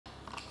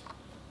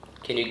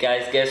Can you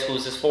guys guess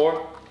who's this for?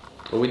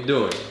 What we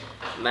doing?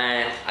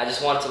 Man, I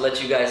just wanted to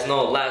let you guys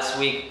know, last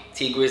week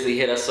T Grizzly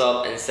hit us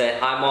up and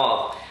said,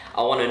 Haimov,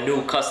 I want a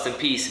new custom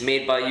piece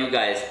made by you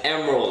guys,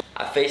 emerald.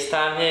 I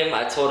FaceTimed him,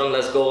 I told him,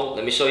 let's go,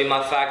 let me show you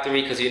my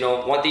factory, because you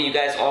know, one thing you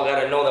guys all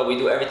gotta know that we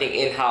do everything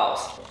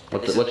in-house.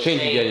 What chain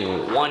you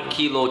getting with? 1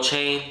 kilo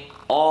chain,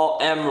 all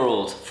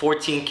emerald,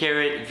 14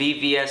 karat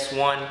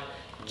VVS1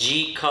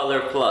 G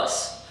color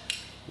plus.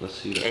 Let's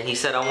see that. And he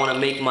said, I want to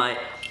make my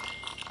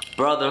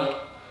brother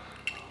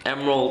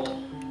emerald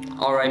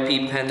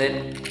RIP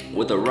pendant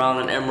with a round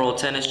and emerald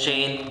tennis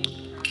chain.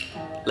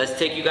 Let's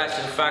take you guys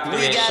to the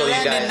factory and show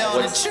you guys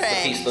what's the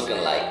piece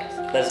looking like.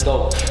 Let's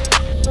go.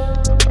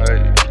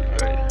 Hey,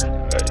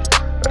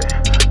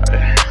 I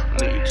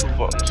need 2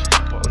 votes.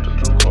 With the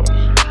true cars.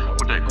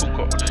 With that cool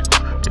car. With that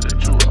true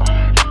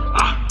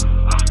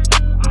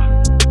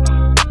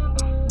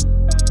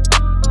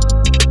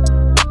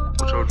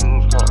With your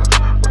true cars.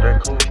 With that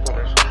cool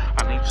cars. I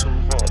need 2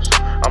 votes.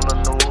 I'm the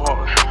new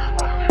heart.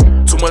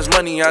 Too much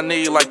money, I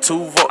need like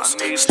 2 votes.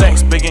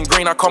 Stacks big and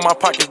green, I call my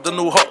pockets the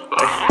new hope.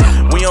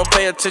 We don't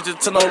pay attention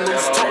to no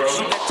loose talks.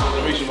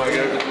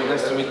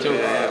 Nice to meet you.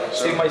 Yeah.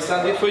 See my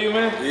son did for you,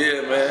 man?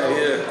 Yeah, man,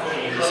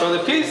 yeah. So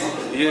the piece?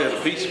 Yeah, the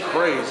piece is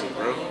crazy,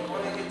 bro.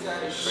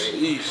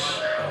 Sheesh.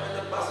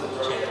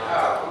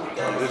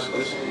 Oh, this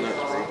is nuts,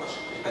 bro.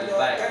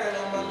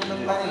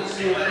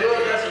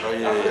 Oh,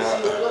 yeah.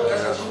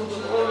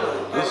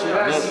 This is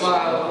nuts.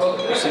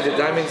 You see the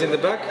diamonds in the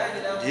back?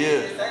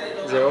 Yeah.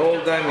 They're all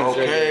diamonds.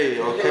 Okay,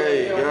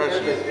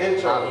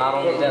 gotcha. Not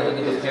only that, look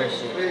at the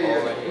parachute.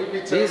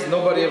 This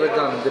nobody ever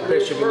done, the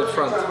parachute in the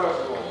front.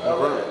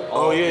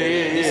 Oh,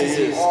 yeah. This is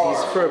his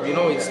fur, you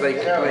know, it's like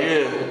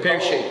the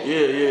parachute.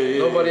 Yeah.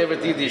 Nobody ever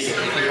did this.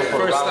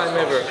 First time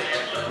ever.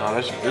 No,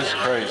 this is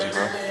crazy,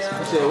 bro.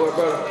 What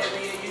about it?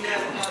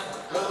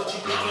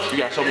 You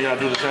gotta show me how to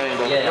do the same,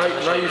 though. Yeah.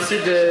 Now you see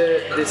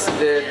the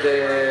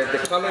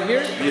color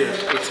here?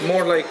 Yeah. It's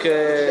more like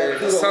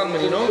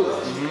salmon, you know?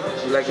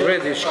 Like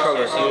reddish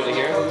color. See over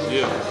here?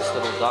 Yeah. This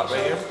little dot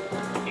right here?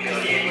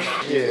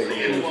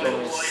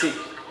 Yeah, see.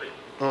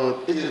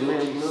 It's just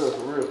man, you love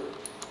for real.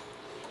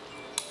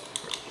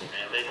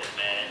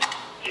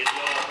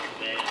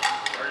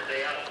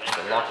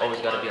 The lock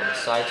always gotta be on the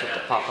side so it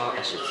can pop out.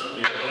 That shit's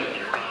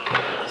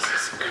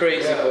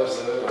Crazy, boss.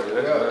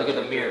 Look at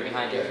the mirror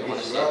behind you if you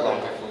want to see it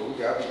longer. I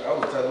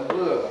was telling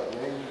blood,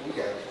 man. We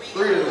got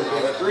 3 of them,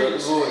 3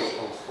 boys.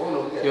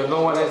 Yo,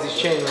 no one has this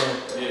chain, man.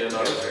 Yeah,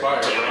 no, this is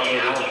fire,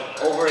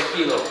 bro. Over a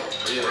kilo.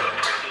 Yeah.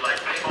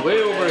 Way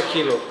over a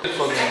kilo.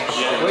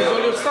 Where's all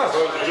your stuff? I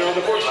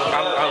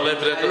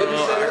left it at the, I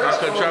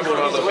couldn't travel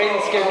with all the... Waiting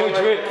to get new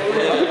drip.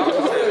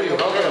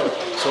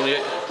 So,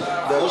 yeah.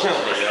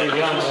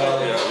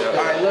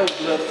 Alright, look.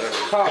 You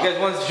guys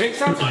want to drink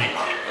something?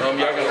 Y'all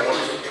got one.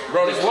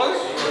 Bro, this What?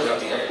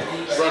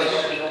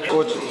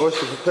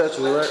 Oyster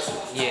Perpetual, right?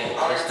 Yeah,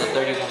 that's the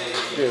 31.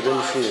 Yeah, let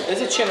me see it.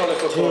 There's a chain on it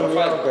for 10 y'all 4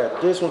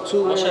 got this one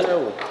too, What's and that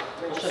one.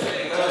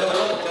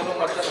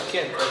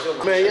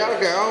 Man, y'all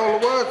got all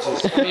the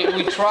watches.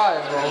 We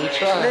tried, bro. We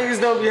tried. Niggas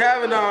don't be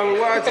having all the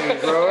watches,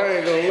 bro. I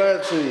ain't gonna lie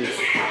to you.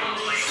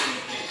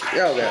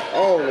 Y'all got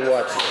all the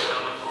watches.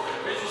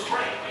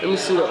 Let me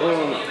see the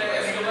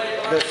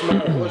that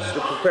small oyster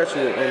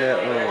perpetual on that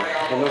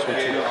on this one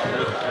too.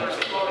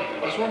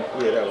 This one?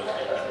 Yeah, that one.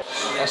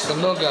 That's the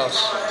milk house.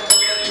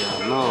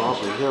 Yeah, no, I'll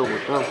be here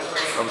with them.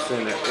 I'm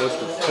saying that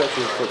oyster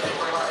perpetual for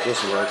this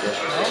one right there.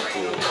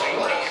 Yeah.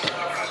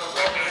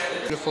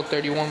 Beautiful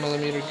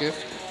 31mm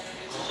gift.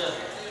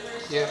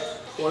 Yeah.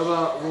 What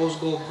about rose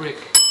gold brick?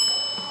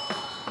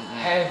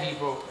 Heavy,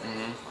 bro.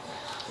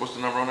 What's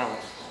the number on that one?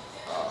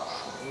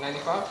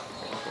 95?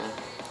 Okay.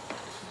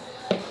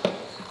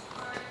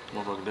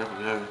 Motherfucker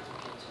definitely heavy.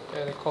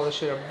 Yeah, they call this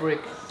shit a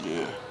brick.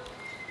 Yeah.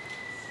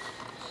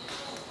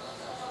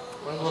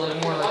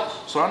 More like,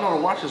 So I know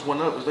the watches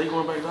went up. Is they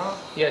going back down?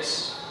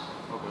 yes.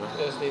 Okay.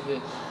 Yes, they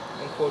did.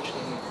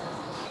 Unfortunately.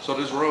 So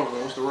this rose,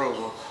 man, what's the rose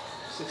one?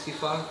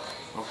 65.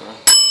 Okay.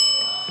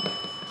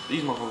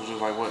 These motherfuckers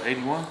was like, what,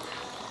 81?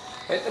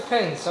 It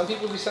depends. Some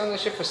people be selling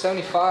this shit for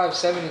 75,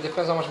 70.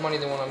 Depends how much money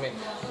they want to make.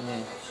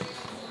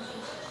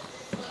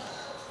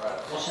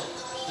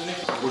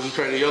 Would you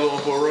trade the yellow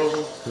one for a rose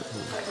one?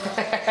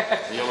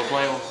 The yellow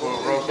plain one for a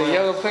rose The one?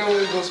 yellow plain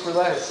one goes for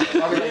less.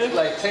 Probably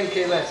like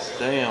 10K less.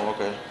 Damn,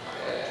 okay.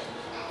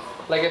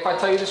 Like if I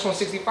tell you this one's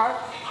 65,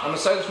 I'm gonna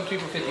sell this one to you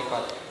for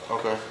 55.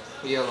 Okay.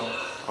 The yellow one.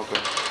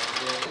 Okay.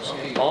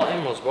 All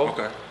emeralds, bro.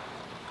 Okay.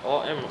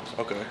 All emeralds.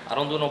 Okay. I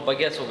don't do no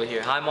baguettes over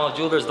here. Haimov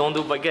jewelers don't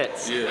do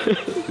baguettes. Yeah.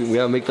 We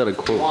gotta make that a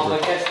quote. Want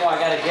baguettes? Oh, I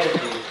gotta get it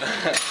for you.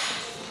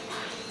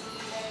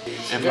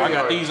 If I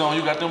got these on,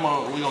 you got them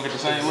on, we gonna get the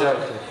same look.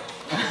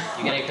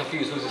 You're getting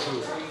confused. Who's this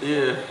who?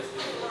 Yeah.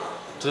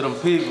 To them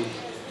people.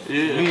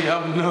 Yeah. Me,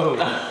 I'm no.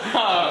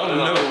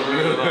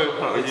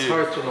 It's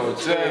hard to know.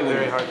 It's very,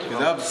 very hard to know.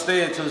 Cause I'm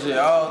staying to shit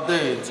all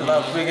day until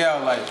I figure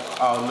out like,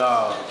 oh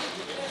no,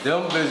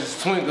 them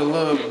bitches twinkle a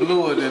little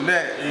bluer than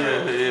that.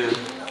 Yeah.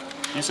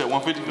 You said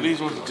 150 for these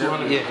ones?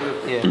 200? Yeah.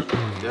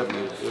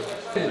 Definitely.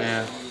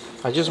 Yeah.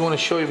 I just want to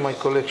show you my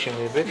collection a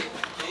little bit.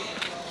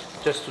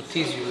 Just to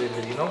tease you a little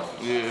bit, you know?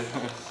 Yeah.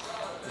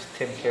 This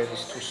 10 karat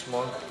is too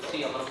small.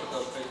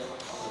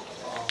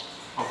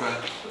 Okay.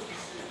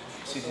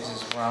 See, this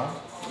is round.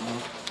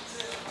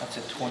 That's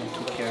a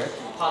 22 karat.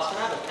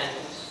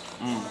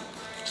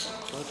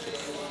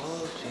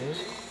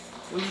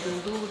 What you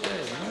gonna do with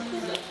that,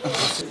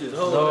 man?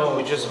 No,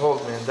 we just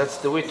hold, man. That's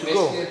the way to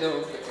go.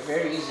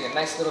 Very easy, a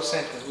nice little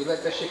sentence. We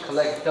let that shit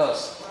collect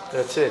dust.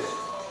 That's it.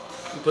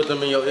 You put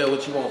them in your ear.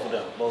 What you want for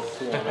them? Both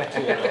two on them.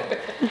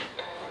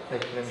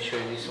 Let me show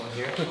you this one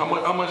here.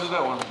 How much is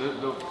that one?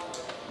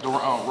 The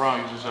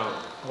round you just showed.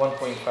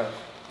 1.5.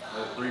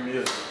 That's 3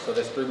 million. So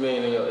that's 3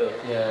 million in your ear.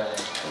 Yeah.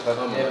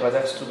 But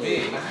that's too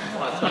big.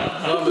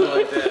 Something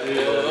like that.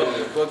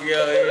 Yeah. Fuck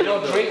yeah. You know,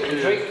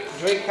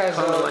 Drake has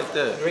Something like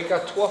that. Drake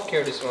got 12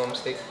 karat, if I'm not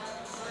mistaken.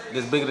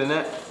 This bigger than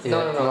that? No,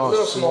 a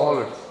little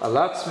smaller. A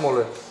lot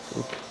smaller.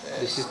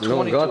 This is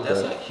 22.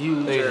 That's a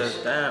huge ass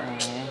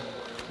stamp.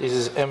 This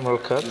is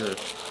emerald cut.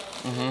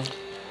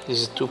 This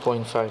is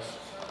 2.5.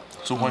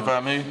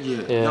 2.5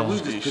 million? Yeah. No, we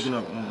just picking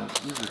up. bro.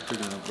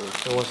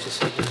 You want to see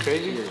something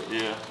crazy?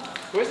 Yeah.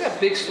 Where's that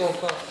big stone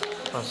from?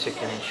 1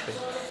 second, let me show you.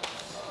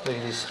 Look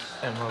at this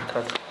emerald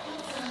cut.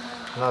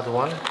 Another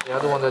one. The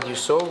other one that you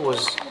saw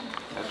was.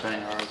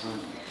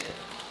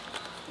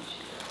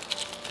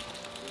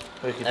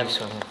 Look at this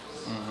one here.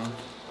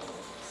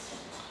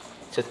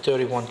 It's a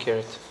 31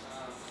 karat.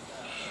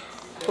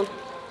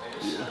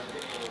 Yeah.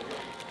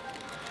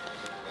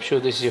 I'm sure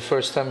this is your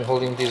first time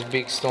holding this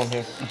big stone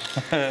here.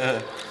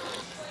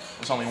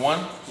 It's only one?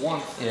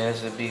 One. Yeah,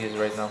 it's the biggest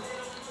right now.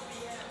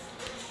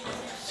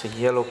 It's a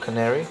yellow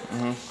canary.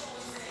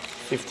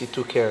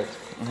 52 karat.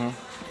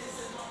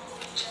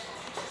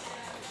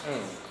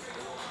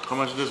 How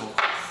much is this one?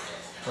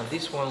 Now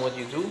this one, what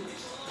you do,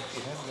 if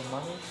you have the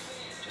money,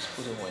 just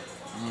put it away.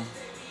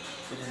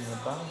 Put it in the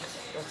bank,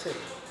 that's it.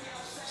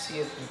 See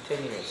it in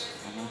 10 years.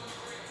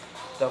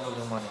 Double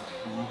the money.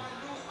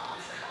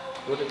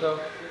 What it go?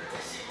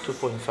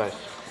 2.5.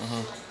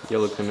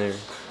 Yellow canary.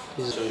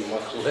 This is Show you my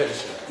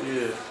collection.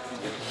 Yeah.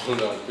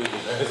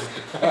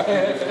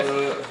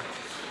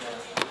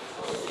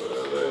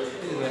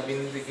 I've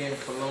been in the game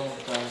for a long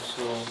time,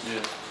 so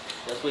Yeah.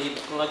 That's what you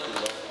collected,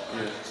 though.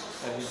 Yeah.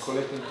 I've been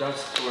collecting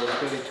dust for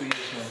 32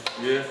 years now.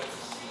 Yeah.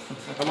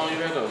 How long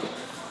you had those?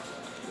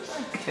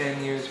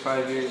 10 years,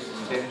 5 years,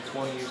 10,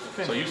 20 years.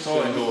 So you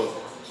saw it go up.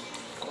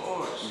 Of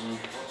course.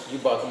 You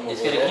bought them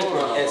It's gonna keep over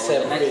running at for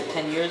the 7 next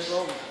 10 years,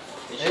 bro.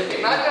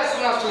 Not just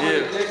enough to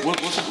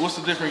Yeah. What's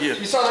the different You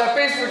gift? saw that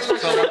Facebook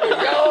expression? Yo,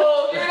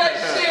 give me that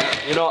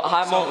shit! You know,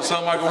 Haimov.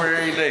 Something I can wear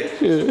every day.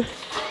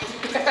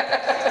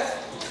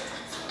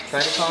 Try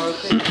to come real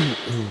quick.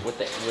 with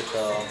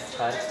the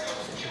tie.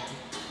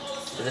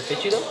 Does it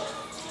fit you though?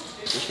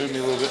 Just fit me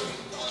a little bit.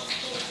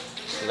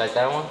 You like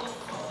that one?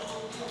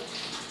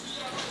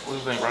 What do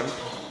you think, Rodney?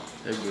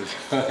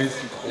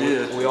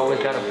 We always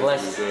gotta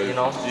bless, you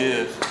know?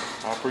 Yeah.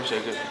 I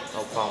appreciate it.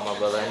 No problem, my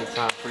brother.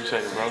 Anytime.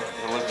 Appreciate it, bro.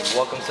 Good looking.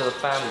 Welcome to the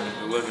family.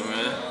 Good looking,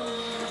 man.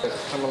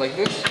 Something like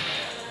this.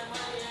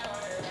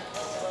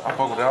 I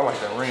fuck with that. I like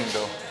that ring,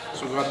 though.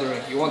 So we got the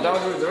ring. You want that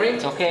one with the ring?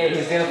 It's okay.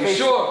 He's gonna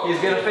sure?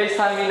 He's gonna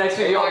FaceTime me next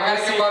week. Yo, I let gotta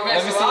me get see, my man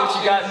let me see some what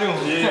you got new.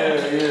 Yeah,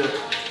 yeah.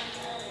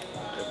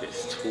 That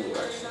bitch too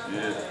right.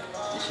 Yeah.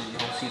 You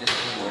don't see this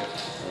anywhere.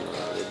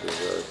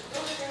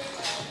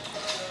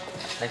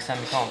 Next time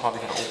you come, I'm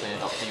probably gonna open it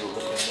up for you.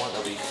 Look at one.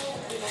 That'll be,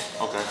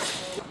 Okay.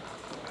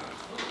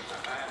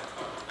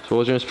 So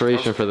what's your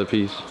inspiration for the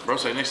piece? Bro,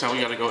 say next time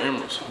we gotta go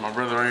emeralds. My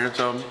brother right here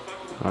told me.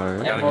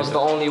 Alright. Emerald's the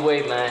only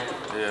way, man.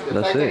 Yeah. The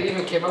That's fact that it. he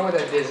even came out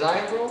with that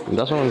design, bro.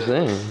 That's what I'm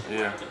saying.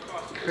 Yeah.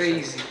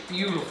 Crazy,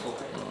 beautiful.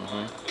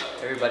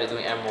 Everybody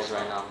doing emeralds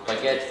right now.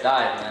 Baguettes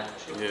died, man.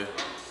 Yeah.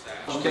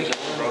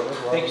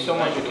 Thank you so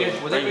much, okay?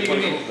 Whatever you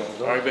need.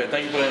 All right, bet.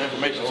 Thank you for that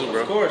information too,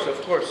 bro. Of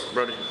course,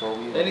 Brother.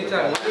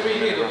 anytime, whatever you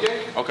need,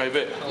 okay? Okay,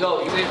 bet.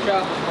 Yo, you safe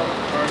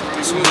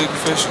travels, Some liquor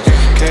officials.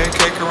 Carry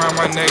cake around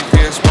my neck,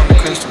 VS one of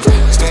crystals.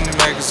 Extended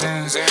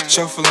magazines,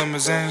 chauffeur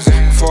limousines.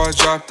 Before I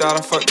dropped out,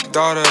 I fucked the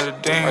daughter of the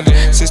dean.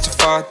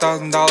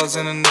 $65,000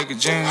 in a nigga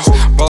jeans.